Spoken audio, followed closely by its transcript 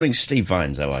Steve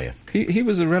Vines, how are you? He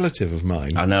was a relative of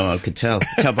mine. I know, I could tell.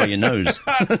 Tell by your nose.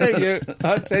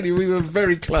 I tell you, we were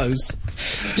very close.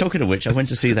 Talking of which, I went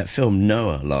to see that film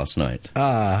Noah last night.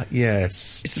 Ah,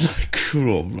 yes. It's like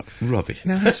cruel rubbish.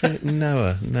 No, that's right.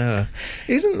 Noah.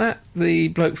 Isn't that the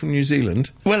bloke from New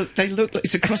Zealand? Well, they look like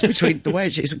it's a cross between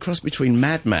it's a cross between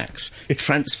Mad Max,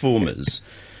 Transformers,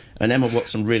 and Emma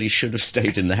Watson really should have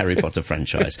stayed in the Harry Potter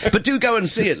franchise. But do go and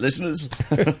see it, listeners.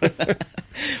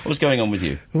 What's going on with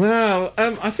you? Well,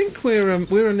 I think we're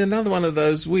in another one of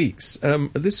those weeks.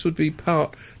 This would be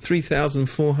part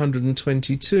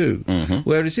 3422,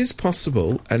 where it is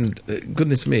possible, and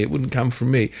goodness me, it wouldn't come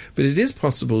from me, but it is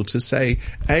possible to say,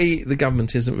 A, the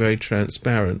government isn't very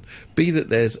transparent, B, that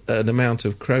there's an amount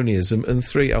of cronyism, and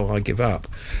 3, I give up.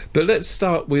 But let's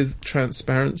start with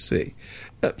transparency.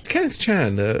 Kenneth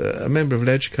Chan, a member of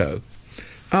LegCo,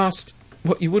 asked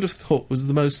what you would have thought was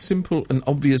the most simple and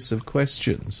obvious of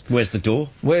questions. Where's the door?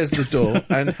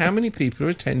 And how many people are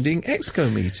attending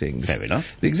ExCo meetings? Fair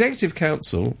enough. The Executive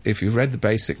Council, if you've read the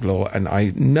Basic Law, and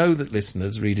I know that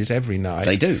listeners read it every night.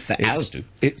 They do. Ours do.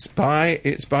 It's by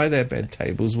their bed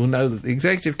tables. Will know that the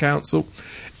Executive Council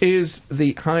is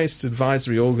the highest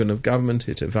advisory organ of government.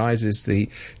 It advises the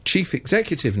Chief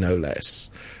Executive, no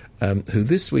less. Who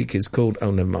this week is called...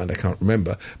 Oh, never mind, I can't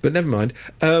remember. But never mind.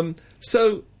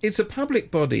 So it's a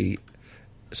public body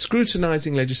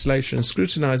scrutinising legislation,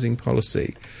 scrutinising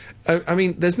policy. I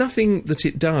mean, there's nothing that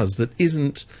it does that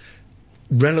isn't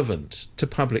relevant to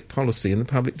public policy in the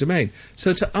public domain.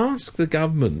 So to ask the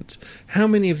government how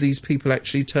many of these people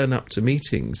actually turn up to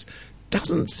meetings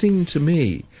doesn't seem to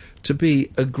me to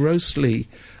be a grossly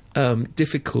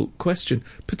difficult question,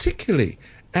 particularly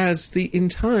as the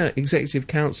entire Executive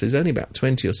Council is only about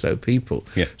 20 or so people.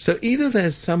 Yeah. So either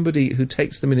there's somebody who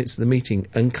takes the minutes of the meeting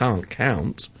and can't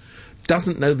count,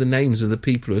 doesn't know the names of the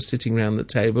people who are sitting around the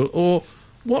table, or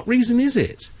what reason is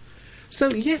it?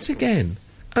 So yet again,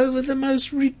 over the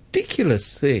most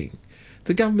ridiculous thing,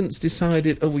 the government's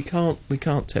decided, we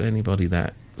can't tell anybody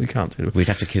that. We can't tell. We'd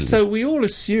have to kill them. So we all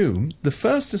assume, the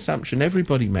first assumption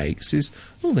everybody makes is,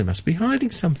 they must be hiding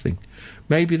something.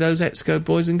 Maybe those ExCo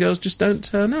boys and girls just don't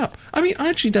turn up. I mean, I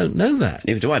actually don't know that.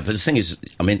 Neither do I, but the thing is,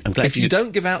 I'm glad if you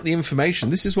don't give out the information,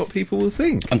 this is what people will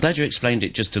think. I'm glad you explained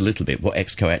it just a little bit, what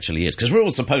ExCo actually is, because we're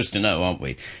all supposed to know, aren't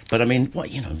we? But I mean,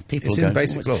 people it's in the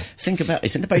Basic Law. Think about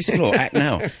it's in the Basic Law. Act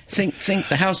now. Think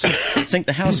the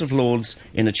House of Lords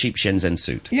in a cheap Shenzhen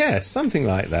suit. Yeah, something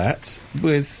like that.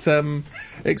 With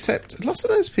except lots of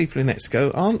those people in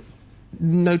ExCo aren't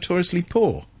notoriously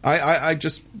poor. I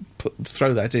just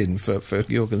throw that in for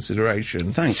your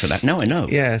consideration. Thanks for that. Now I know.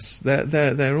 Yes,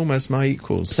 they're almost my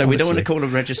equals. So honestly. We don't want to call a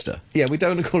register. Yeah, we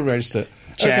don't want to call a register.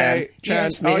 Chan. Okay, Chan,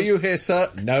 yes, are you here, sir?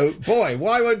 No. Boy,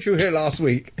 why weren't you here last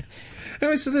week?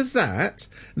 Anyway, so there's that.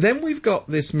 Then we've got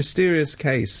this mysterious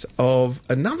case of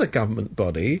another government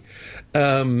body,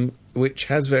 which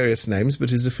has various names,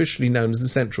 but is officially known as the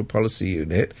Central Policy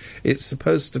Unit. It's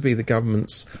supposed to be the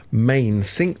government's main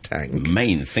think tank.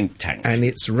 And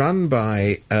it's run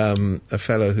by a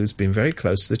fellow who's been very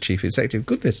close to the Chief Executive.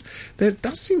 Goodness, there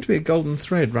does seem to be a golden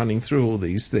thread running through all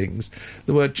these things.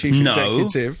 The word Chief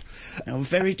Executive. How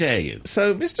very dare you.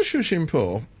 So, Mr. Xu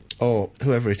Jinping, or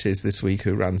whoever it is this week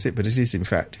who runs it, but it is in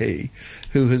fact he,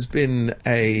 who has been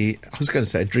I was going to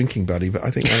say a drinking buddy, but I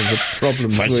think one of the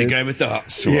problems Fancy going with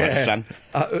darts, son.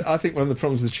 I think one of the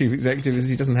problems with the Chief Executive is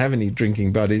he doesn't have any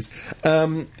drinking buddies.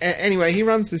 Anyway, he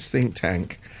runs this think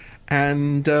tank,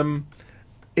 and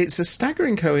it's a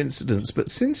staggering coincidence, but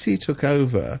since he took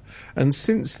over, and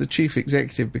since the Chief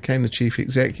Executive became the Chief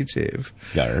Executive,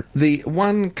 the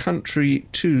One Country,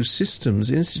 Two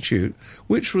Systems Institute,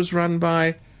 which was run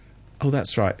by... Oh,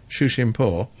 that's right, Xu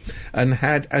Jinping, and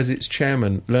had as its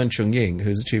chairman Leung Chun-ying,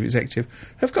 who's the chief executive,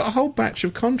 have got a whole batch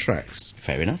of contracts.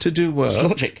 Fair enough. To do work. It's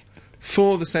logic.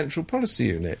 For the Central Policy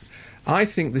Unit. I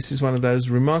think this is one of those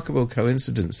remarkable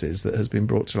coincidences that has been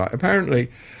brought to light. Apparently,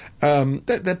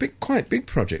 they're quite big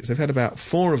projects. They've had about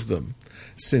 4 of them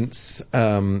since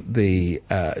the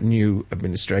new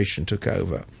administration took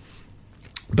over.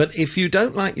 But if you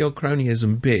don't like your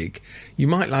cronyism big, you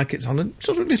might like it on a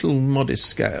sort of little modest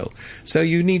scale. So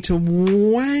you need to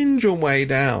wind your way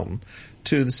down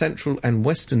to the Central and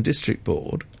Western District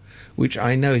Board, which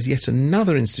I know is yet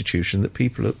another institution that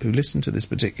people who listen to this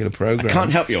particular programme... I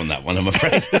can't help you on that one, I'm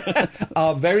afraid.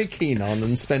 ...are very keen on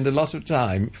and spend a lot of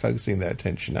time focusing their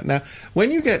attention on. Now,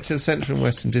 when you get to the Central and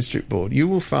Western District Board, you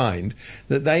will find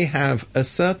that they have a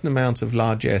certain amount of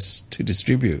largesse to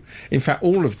distribute. In fact,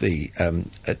 all of the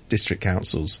district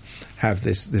councils have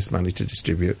this money to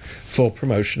distribute for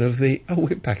promotion of the... Oh,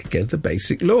 we're back again, the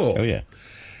Basic Law. Oh, yeah.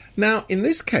 Now, in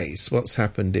this case, what's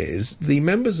happened is the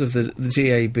members of the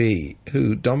DAB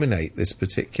who dominate this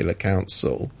particular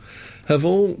council have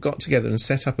all got together and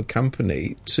set up a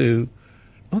company to,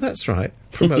 oh, that's right,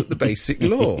 promote the basic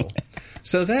law.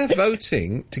 So they're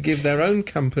voting to give their own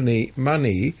company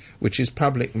money, which is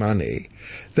public money.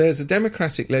 There's a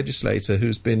Democratic legislator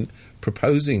who's been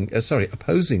opposing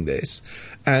this,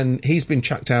 and he's been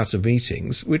chucked out of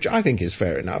meetings, which I think is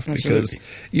fair enough. Absolutely.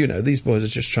 Because, these boys are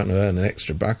just trying to earn an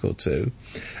extra buck or two.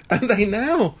 And they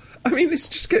now,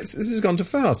 this has gone too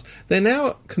fast. They're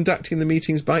now conducting the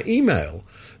meetings by email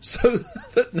so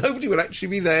that nobody will actually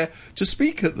be there to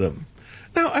speak at them.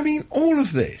 Now, all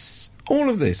of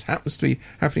this happens to be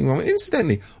happening wrong.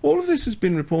 Incidentally, all of this has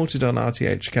been reported on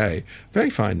RTHK, very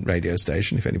fine radio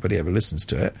station, if anybody ever listens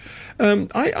to it.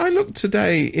 I looked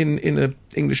today in an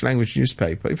English language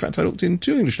newspaper. In fact, I looked in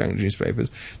 2 English language newspapers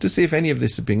to see if any of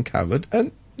this had been covered,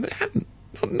 and it hadn't.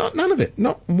 None of it.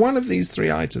 Not one of these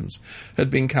 3 items had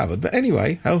been covered. But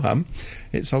anyway, ho-hum,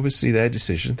 it's obviously their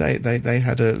decision. They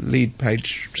had a lead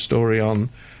page story on,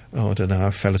 I don't know,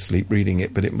 I fell asleep reading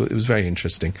it, but it was very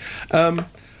interesting.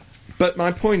 But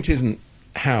my point isn't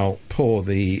how poor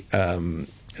the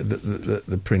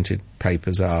printed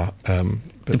papers are.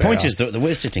 The point is that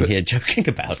we're sitting here joking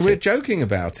about it. We're joking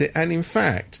about it, and in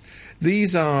fact,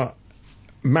 these are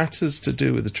matters to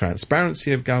do with the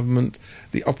transparency of government,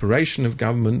 the operation of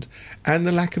government, and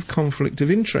the lack of conflict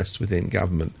of interest within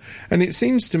government. And it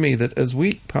seems to me that as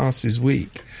week passes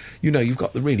week, you've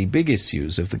got the really big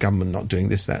issues of the government not doing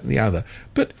this, that, and the other.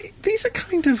 But these are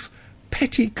kind of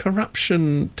petty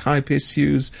corruption type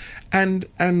issues and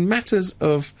matters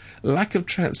of lack of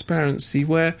transparency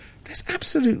where there's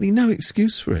absolutely no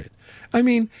excuse for it.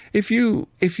 If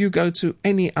you go to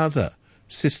any other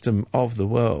system of the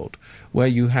world where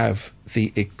you have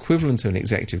the equivalent of an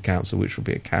executive council, which will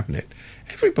be a cabinet,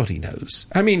 everybody knows.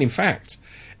 In fact,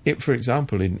 for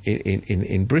example,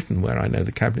 in Britain, where I know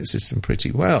the cabinet system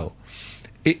pretty well,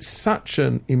 it's such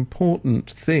an important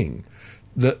thing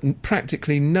that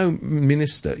practically no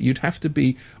minister, you'd have to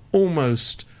be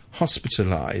almost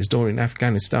hospitalised or in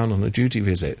Afghanistan on a duty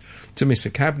visit to miss a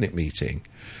cabinet meeting.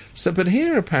 So, but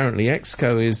here apparently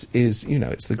EXCO is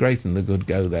it's the great and the good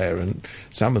go there, and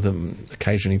some of them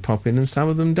occasionally pop in and some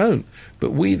of them don't.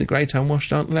 But we, the great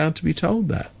unwashed, aren't allowed to be told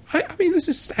that. This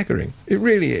is staggering. It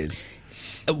really is.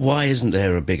 Why isn't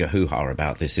there a bigger hoo-ha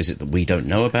about this? Is it that we don't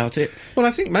know about it? Well,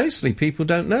 I think mostly people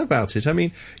don't know about it.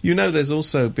 There's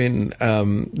also been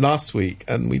last week,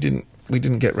 and we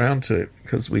didn't get round to it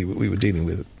because we were dealing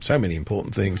with so many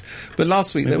important things. But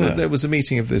last week there was a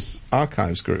meeting of this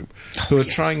archives group who are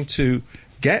trying to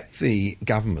get the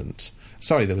government...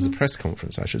 Sorry, there was a press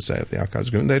conference, I should say, of the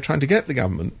archives group. And they're trying to get the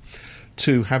government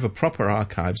to have a proper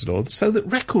archives law so that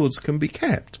records can be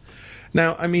kept.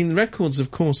 Now, records,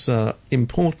 of course, are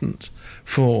important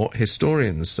for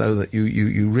historians so that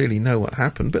you really know what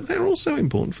happened, but they're also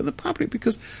important for the public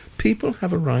because people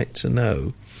have a right to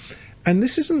know. And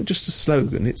this isn't just a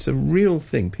slogan, it's a real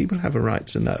thing. People have a right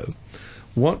to know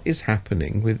what is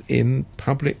happening within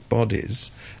public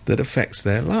bodies that affects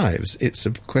their lives. It's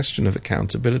a question of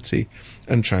accountability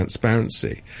and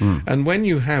transparency. And when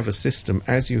you have a system,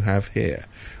 as you have here,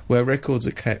 where records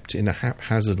are kept in a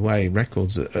haphazard way,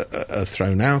 records are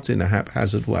thrown out in a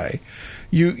haphazard way,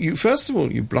 you first of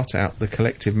all, you blot out the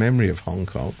collective memory of Hong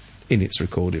Kong in its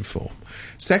recorded form.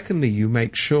 Secondly, you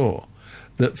make sure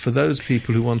that for those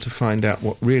people who want to find out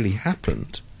what really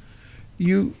happened,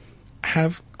 you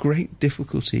have great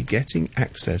difficulty getting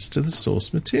access to the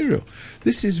source material.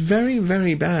 This is very,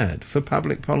 very bad for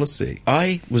public policy.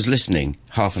 I was listening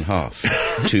half and half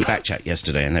to Backchat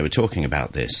yesterday, and they were talking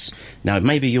about this. Now,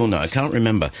 maybe you'll know, I can't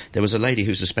remember. There was a lady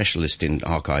who's a specialist in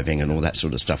archiving and all that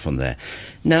sort of stuff on there.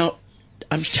 Now,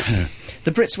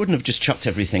 the Brits wouldn't have just chucked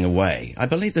everything away. I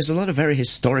believe there's a lot of very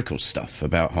historical stuff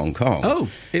about Hong Kong. Oh,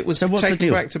 it was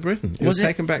taken back to Britain. It was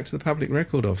taken back to the Public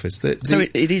Record Office. It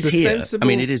is here.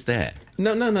 It is there.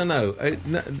 No.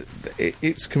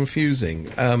 It's confusing.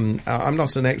 I'm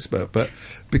not an expert, but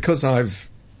because I've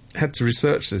had to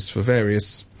research this for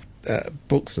various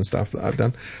books and stuff that I've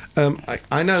done,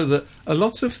 I know that a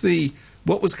lot of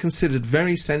what was considered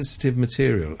very sensitive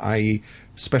material, i.e.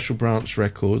 special branch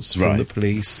records from the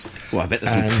police. Well, I bet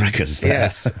there's some crackers there.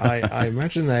 Yes, I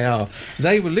imagine they are.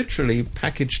 They were literally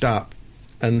packaged up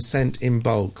and sent in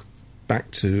bulk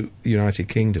back to the United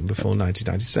Kingdom before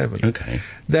 1997. Okay.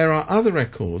 There are other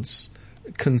records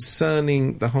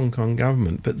concerning the Hong Kong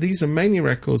government, but these are mainly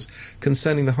records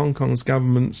concerning the Hong Kong's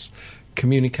government's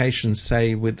communications,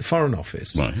 say, with the Foreign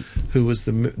Office, who was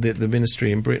the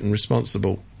ministry in Britain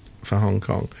responsible for Hong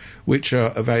Kong, which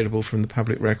are available from the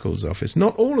Public Records Office.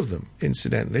 Not all of them,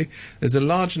 incidentally. There's a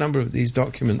large number of these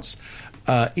documents,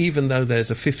 even though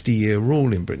there's a 50-year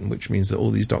rule in Britain, which means that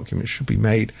all these documents should be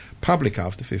made public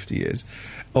after 50 years.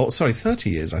 30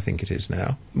 years, I think it is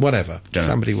now. Whatever.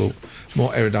 Somebody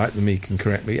more erudite than me can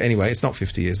correct me. Anyway, it's not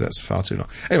 50 years, that's far too long.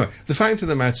 Anyway, the fact of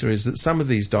the matter is that some of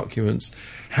these documents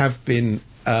have been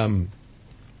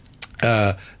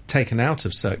taken out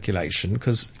of circulation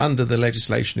because under the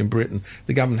legislation in Britain,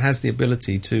 the government has the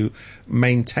ability to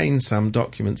maintain some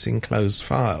documents in closed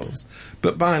files.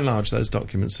 But by and large, those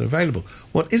documents are available.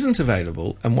 What isn't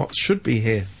available, and what should be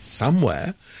here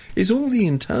somewhere, is all the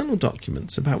internal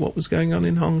documents about what was going on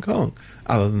in Hong Kong,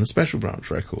 other than the special branch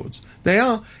records. They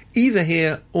are either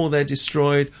here, or they're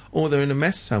destroyed, or they're in a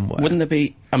mess somewhere. Wouldn't they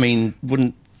be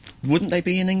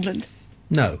in England?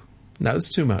 No, there's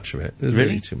too much of it. There's Really?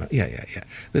 really too much. Yeah.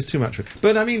 There's too much of it.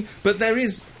 But there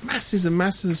is masses and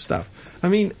masses of stuff. I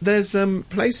mean, there's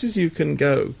places you can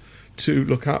go to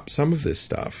look up some of this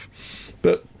stuff.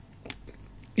 But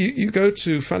you go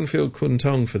to Funfield Kwun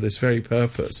Tong for this very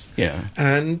purpose. Yeah.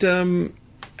 And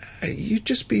you'd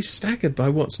just be staggered by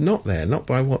what's not there, not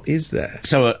by what is there.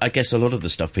 So I guess a lot of the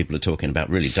stuff people are talking about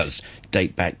really does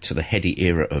date back to the heady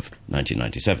era of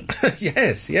 1997.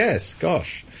 Yes.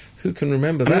 Gosh. Who can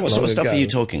remember that? What sort of long stuff ago? are you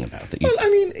talking about? Well, I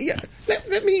mean, yeah.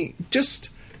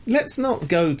 Let's not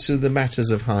go to the matters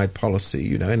of high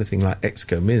policy. Anything like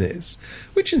Exco minutes,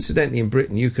 which incidentally in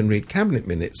Britain you can read cabinet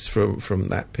minutes from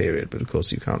that period, but of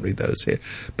course you can't read those here.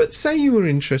 But say you were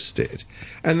interested,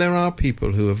 and there are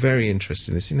people who are very interested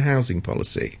in this, in housing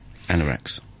policy.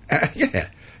 Anoraks.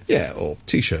 Yeah, or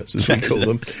T-shirts as we call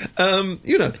them.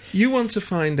 You want to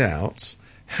find out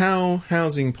how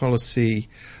housing policy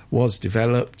was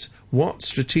developed, what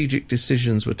strategic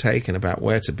decisions were taken about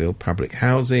where to build public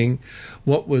housing,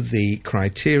 what were the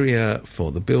criteria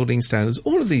for the building standards,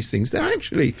 all of these things. They're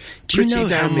actually Do you pretty know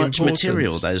how damn much important.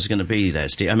 material there's going to be there,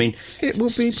 Steve? I mean, It will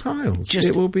be piles.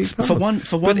 It will be piles. for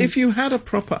one. But if you had a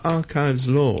proper archives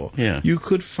law, Yeah. you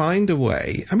could find a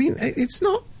way. I mean, it's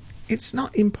not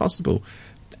impossible.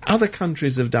 Other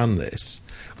countries have done this,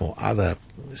 or other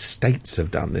states have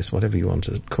done this, whatever you want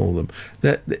to call them.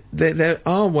 There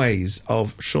are ways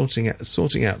of sorting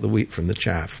out the wheat from the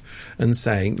chaff and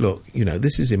saying, look,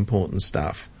 this is important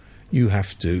stuff. You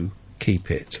have to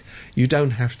keep it. You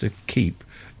don't have to keep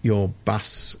your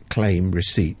bus claim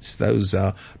receipts. Those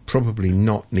are probably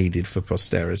not needed for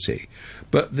posterity.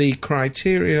 But the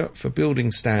criteria for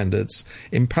building standards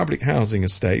in public housing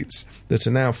estates that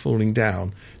are now falling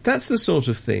down, that's the sort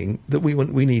of thing that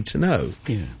we need to know.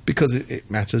 Yeah. Because it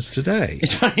matters today.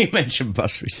 It's funny you mentioned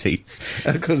bus receipts.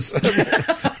 Because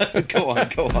Go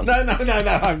on.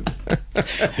 No.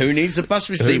 Who needs a bus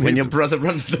receipt when your brother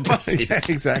runs the buses? Yeah,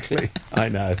 exactly. I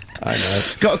know.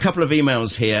 Got a couple of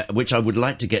emails here, which I would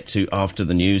like to get to after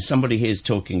the news. Somebody here is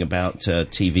talking about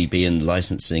TVB and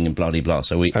licensing and blah-de-blah.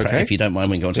 So Okay. if you don't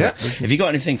mind, we can go on to Yeah. that. If you got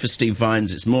anything for Steve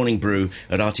Vines, it's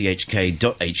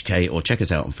morningbrew@rthk.hk, or check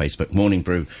us out on Facebook, Morning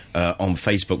Brew on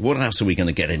Facebook. What else are we going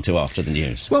to get into after the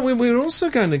news? Well, we're also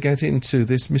going to get into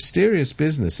this mysterious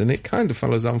business, and it kind of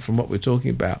follows on from what we're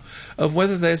talking about, of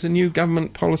whether there's a new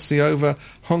government policy over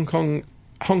Hong Kong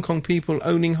people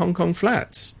owning Hong Kong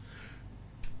flats.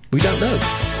 We don't know.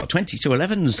 20 to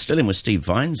 11, still in with Steve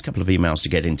Vines. A couple of emails to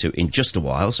get into in just a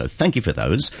while, so thank you for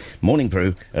those.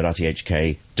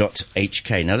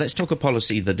 morningbrew@rthk.hk. Now let's talk a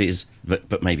policy that is,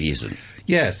 but maybe isn't.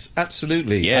 Yes,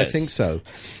 absolutely. Yes. I think so.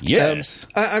 Yes.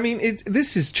 I mean,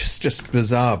 this is just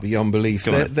bizarre beyond belief.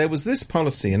 There was this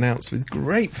policy announced with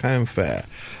great fanfare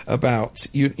about,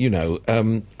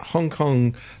 Hong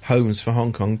Kong homes for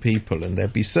Hong Kong people, and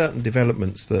there'd be certain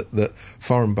developments that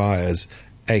foreign buyers,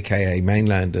 a.k.a.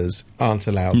 mainlanders, aren't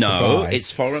allowed to buy. No, it's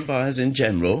foreign buyers in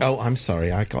general. Oh, I'm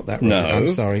sorry, I got that wrong. No. I'm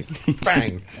sorry.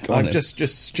 Bang! I've just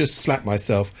slapped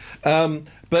myself.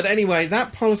 But anyway,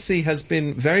 that policy has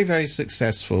been very, very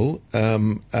successful.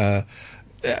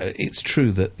 It's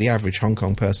true that the average Hong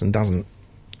Kong person doesn't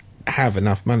have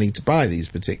enough money to buy these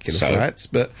particular flats,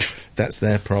 but that's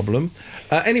their problem.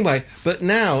 Anyway, but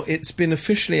now it's been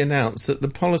officially announced that the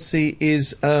policy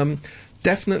is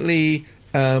definitely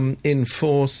in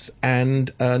force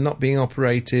and not being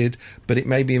operated, but it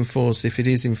may be in force if it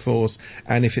is in force,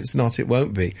 and if it's not, it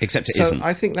won't be. Except it so isn't.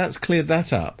 I think that's cleared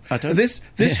that up. This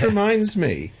reminds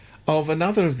me of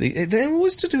another of they're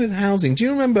always to do with housing. Do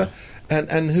you remember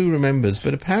and who remembers,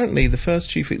 but apparently the first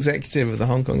chief executive of the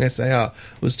Hong Kong SAR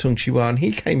was Tung Chee-hwa, and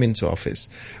he came into office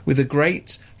with a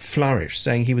great flourish,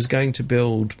 saying he was going to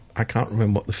build, I can't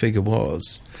remember what the figure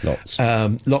was. Lots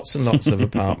and lots of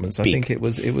apartments. I think it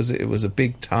was a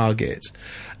big target.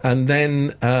 And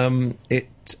then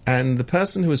and the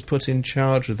person who was put in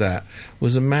charge of that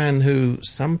was a man who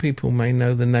some people may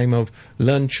know the name of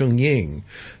Leung Chun-ying,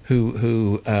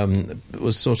 who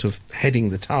was sort of heading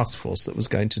the task force that was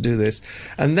going to do this.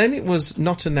 And then it was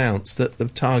not announced that the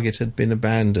target had been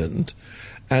abandoned.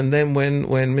 And then when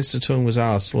Mr. Tung was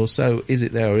asked, well, so is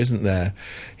it there or isn't there,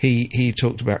 he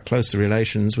talked about closer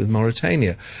relations with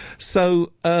Mauritania.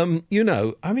 So, you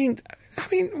know, I mean,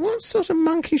 what sort of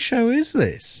monkey show is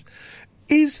this?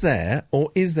 Is there or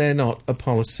is there not a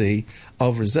policy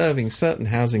of reserving certain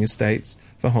housing estates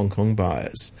for Hong Kong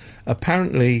buyers?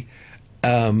 Apparently,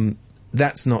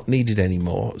 that's not needed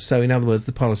anymore. So, in other words,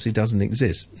 the policy doesn't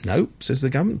exist. Nope, says the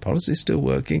government. Policy is still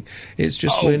working. It's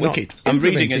just we're wicked. not. I'm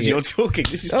reading as you're talking.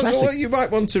 This is classic. Well, you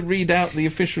might want to read out the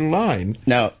official line.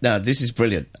 Now, this is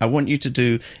brilliant. I want you to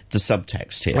do the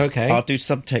subtext here. Okay. I'll do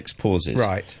subtext pauses.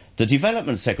 Right. The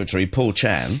Development Secretary, Paul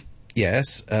Chan,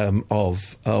 yes,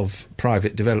 of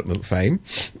private development fame,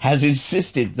 has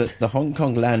insisted that the Hong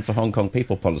Kong Land for Hong Kong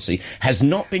People policy has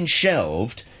not been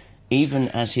shelved, even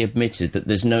as he admitted that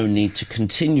there's no need to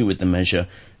continue with the measure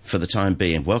for the time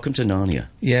being. Welcome to Narnia.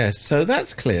 Yes, so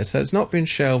that's clear. So it's not been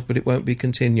shelved, but it won't be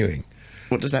continuing.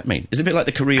 What does that mean? It's a bit like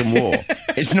the Korean War.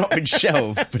 It's not been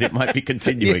shelved, but it might be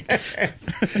continuing.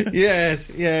 Yes.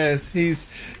 He's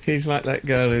like that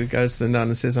girl who goes to the nun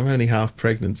and says, I'm only half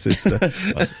pregnant, sister.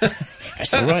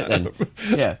 That's all right, then.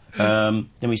 Yeah.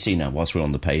 Let me see now, whilst we're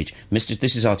on the page. This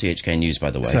is RTHK News, by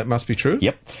the way. So that must be true?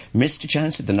 Yep. Mr.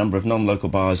 Chan said the number of non-local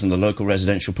buyers in the local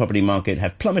residential property market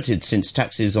have plummeted since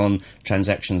taxes on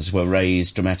transactions were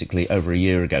raised dramatically over a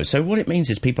year ago. So what it means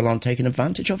is people aren't taking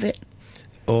advantage of it?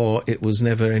 Or it was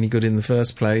never any good in the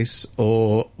first place,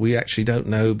 or we actually don't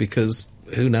know because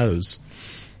who knows?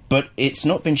 But it's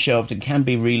not been shelved and can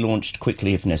be relaunched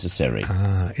quickly if necessary.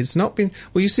 It's not been...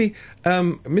 Well, you see,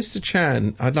 Mr.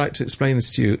 Chan, I'd like to explain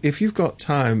this to you. If you've got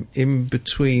time in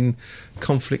between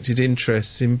conflicted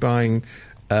interests in buying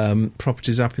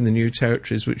properties up in the new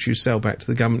territories which you sell back to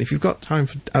the government, if you've got time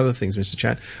for other things, Mr.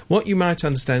 Chan, what you might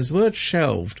understand is the word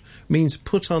shelved means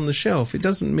put on the shelf. It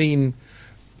doesn't mean...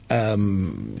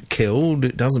 killed,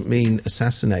 it doesn't mean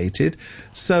assassinated.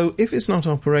 So if it's not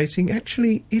operating,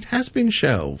 actually it has been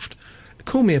shelved.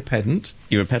 Call me a pedant.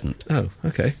 You're a pedant. Oh,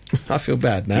 okay. I feel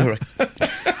bad now. You're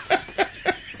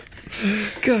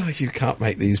God, you can't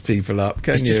make these people up,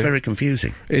 can you? It's just very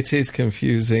confusing. It is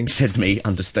confusing. Said me,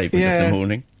 understatement of the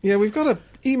morning. Yeah, we've got an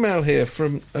email here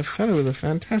from a fellow with a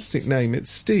fantastic name.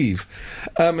 It's Steve.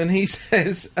 And he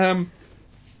says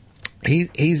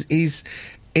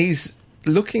he's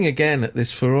looking again at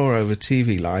this furore over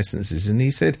TV licences, and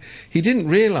he said he didn't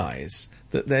realise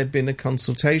that there'd been a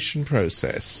consultation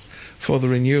process for the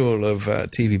renewal of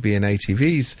TVB and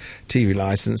ATV's TV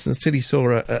licence until he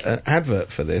saw an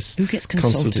advert for this. Who gets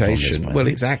consulted on this, Well,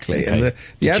 exactly. Okay. And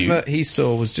the advert he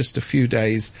saw was just a few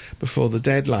days before the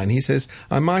deadline. He says,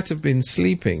 I might have been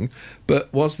sleeping,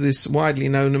 but was this widely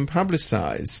known and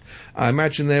publicised? I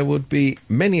imagine there would be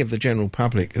many of the general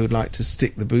public who would like to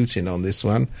stick the boot in on this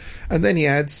one. And then he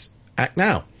adds, act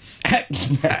now.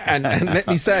 and let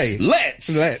me say, let's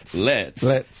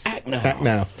act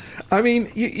now. I mean,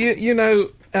 you know,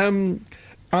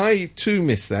 I too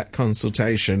miss that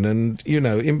consultation, and you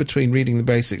know, in between reading the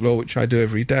Basic Law, which I do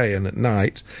every day and at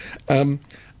night,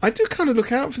 I do kind of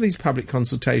look out for these public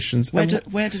consultations. Where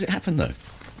does it happen, though?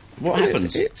 What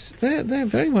happens? They're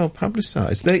very well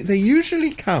publicised. They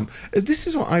usually come. This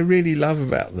is what I really love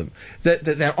about them. That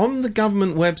they're on the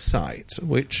government website,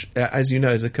 which, as you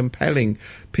know, is a compelling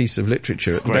piece of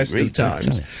literature at the best of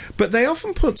times. But they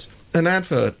often put an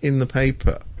advert in the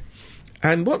paper,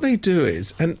 and what they do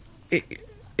is, and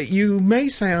you may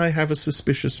say I have a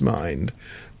suspicious mind,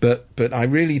 but I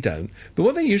really don't. But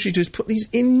what they usually do is put these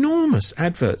enormous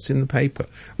adverts in the paper,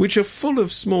 which are full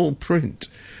of small print.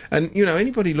 And, you know,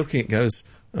 anybody looking at it goes,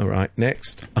 all right,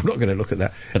 next. I'm not going to look at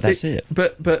that. But that's it.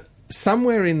 But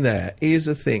somewhere in there is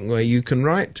a thing where you can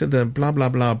write to the blah, blah,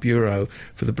 blah bureau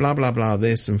for the blah, blah, blah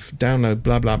this and download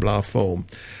blah, blah, blah form.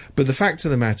 But the fact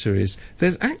of the matter is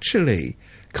there's actually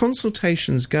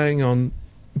consultations going on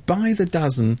by the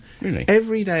dozen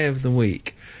every day of the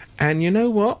week. And you know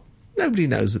what? Nobody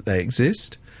knows that they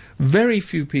exist. Very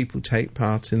few people take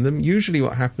part in them. Usually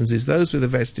what happens is those with a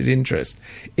vested interest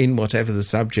in whatever the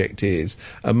subject is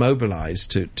are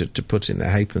mobilised to put in their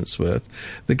halfpence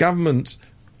worth. The government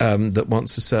that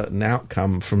wants a certain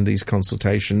outcome from these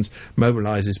consultations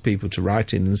mobilises people to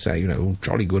write in and say,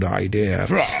 jolly good idea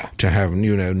to have,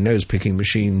 nose-picking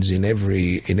machines in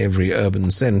every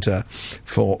urban centre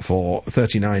for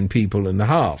 39 people and a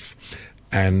half.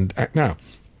 And now...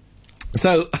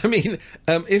 So, I mean,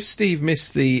 if Steve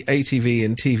missed the ATV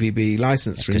and TVB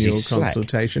licence renewal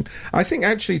consultation, I think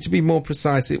actually, to be more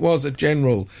precise, it was a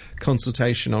general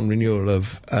consultation on renewal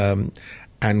of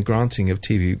and granting of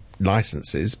TV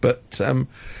licences. But,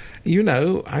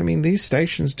 I mean, these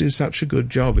stations do such a good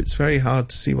job, it's very hard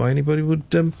to see why anybody would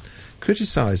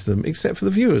criticise them, except for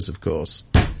the viewers, of course.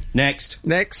 Next.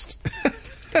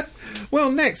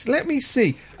 Well, next, let me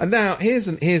see. And now, here's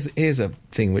a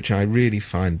thing which I really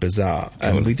find bizarre,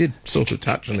 and we did sort of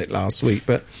touch on it last week,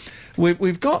 but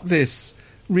we've got this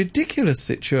ridiculous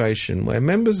situation where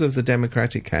members of the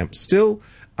Democratic camp still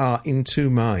are in two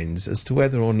minds as to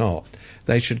whether or not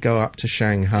they should go up to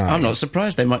Shanghai. I'm not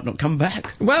surprised they might not come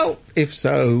back. Well, if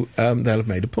so, they'll have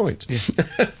made a point.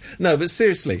 Yeah. No, but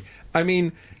seriously, I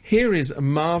mean, here is a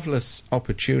marvellous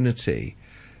opportunity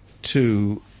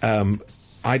to...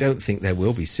 I don't think there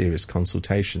will be serious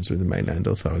consultations with the mainland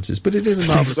authorities, but it is a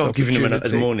marvellous opportunity. Giving them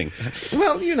a morning.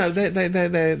 Well,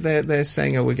 they're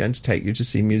saying, we're going to take you to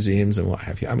see museums and what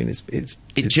have you. I mean, it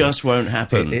just won't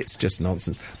happen. It's just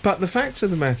nonsense. But the fact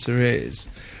of the matter is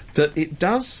that it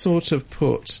does sort of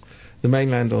put the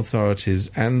mainland authorities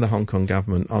and the Hong Kong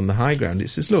government on the high ground. It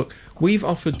says, look, we've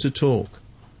offered to talk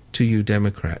to you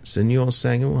Democrats, and you're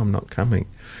saying, I'm not coming.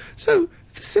 So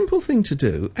the simple thing to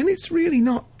do, and it's really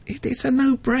not, it's a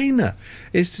no-brainer,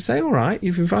 is to say, all right,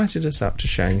 you've invited us up to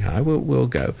Shanghai, we'll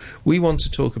go. We want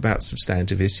to talk about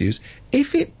substantive issues.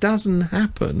 If it doesn't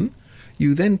happen,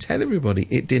 you then tell everybody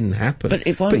it didn't happen. But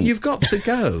it won't. But you've got to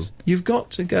go. You've got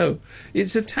to go.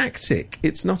 It's a tactic.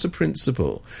 It's not a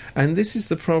principle. And this is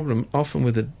the problem often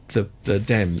with the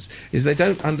Dems, is they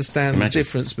don't understand the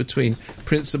difference between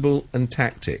principle and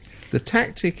tactic. The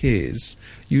tactic is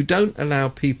you don't allow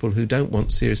people who don't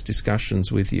want serious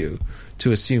discussions with you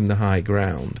to assume the high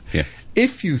ground. Yeah.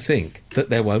 If you think that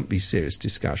there won't be serious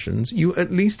discussions, you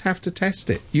at least have to test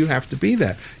it. You have to be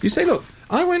there. You say, look,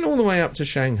 I went all the way up to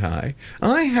Shanghai.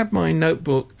 I had my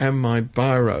notebook and my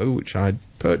biro, which I'd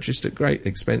purchased at great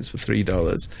expense for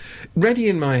 $3, ready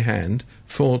in my hand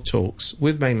for talks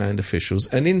with mainland officials,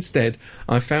 and instead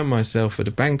I found myself at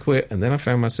a banquet, and then I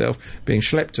found myself being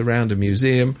schlepped around a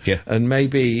museum, and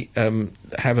maybe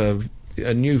have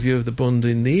a new view of the Bund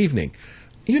in the evening.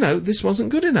 This wasn't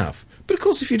good enough. But of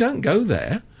course, if you don't go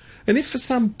there, and if for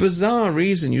some bizarre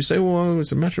reason you say, well,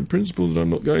 it's a matter of principle that I'm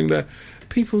not going there,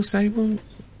 people say, well,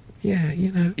 yeah,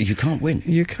 you can't win.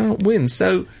 You can't win.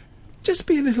 So just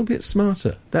be a little bit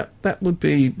smarter. That would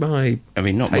be my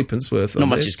twopence worth. Not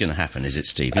much is going to happen, is it,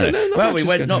 Steve?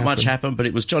 Not much happened, but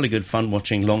it was jolly good fun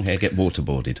watching long hair get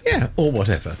waterboarded. Yeah, or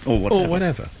whatever.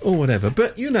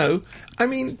 But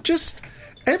just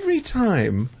every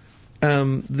time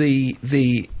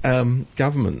the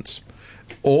government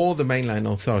or the mainland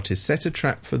authorities set a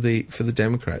trap for the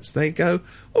Democrats, they go,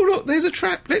 oh look, there's a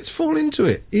trap, let's fall into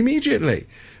it immediately.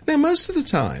 Now, most of the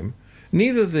time,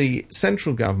 neither the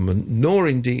central government nor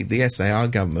indeed the SAR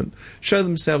government show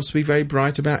themselves to be very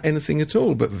bright about anything at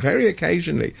all, but very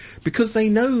occasionally, because they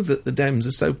know that the Dems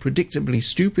are so predictably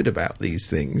stupid about these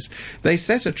things, they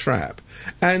set a trap,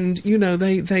 and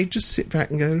they just sit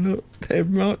back and go, look, they're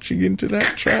marching into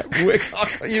that trap.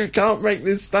 You can't make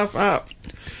this stuff up.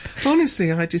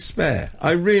 Honestly, I despair.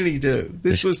 I really do.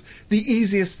 This was the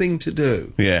easiest thing to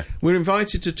do. Yeah. We're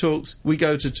invited to talks, we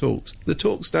go to talks. The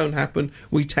talks don't happen,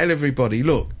 we tell everybody,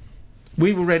 look,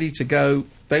 we were ready to go,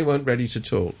 they weren't ready to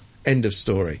talk. End of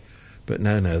story. But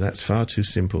no, that's far too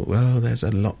simple. Well, there's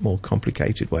a lot more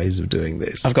complicated ways of doing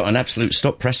this. I've got an absolute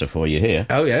stop presser for you here.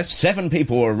 Oh, yes? 7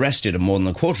 people were arrested and more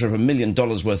than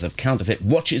 $250,000 worth of counterfeit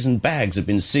watches and bags have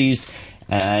been seized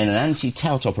in an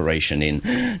anti-tout operation in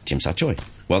Tsim Sha Tsui.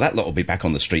 Well, that lot will be back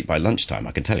on the street by lunchtime,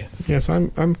 I can tell you. Yes,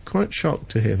 I'm quite shocked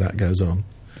to hear that goes on.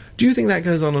 Do you think that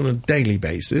goes on a daily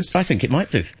basis? I think it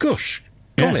might do. Gosh.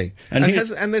 Golly. And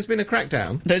there's been a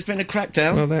crackdown? There's been a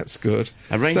crackdown. Well, that's good.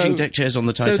 Arranging deck chairs on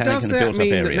the Titanic in a built-up area. So does that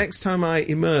mean that next time I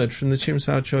emerge from the Tsim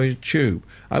Sha Tsui tube,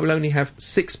 I will only have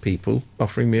 6 people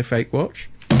offering me a fake watch?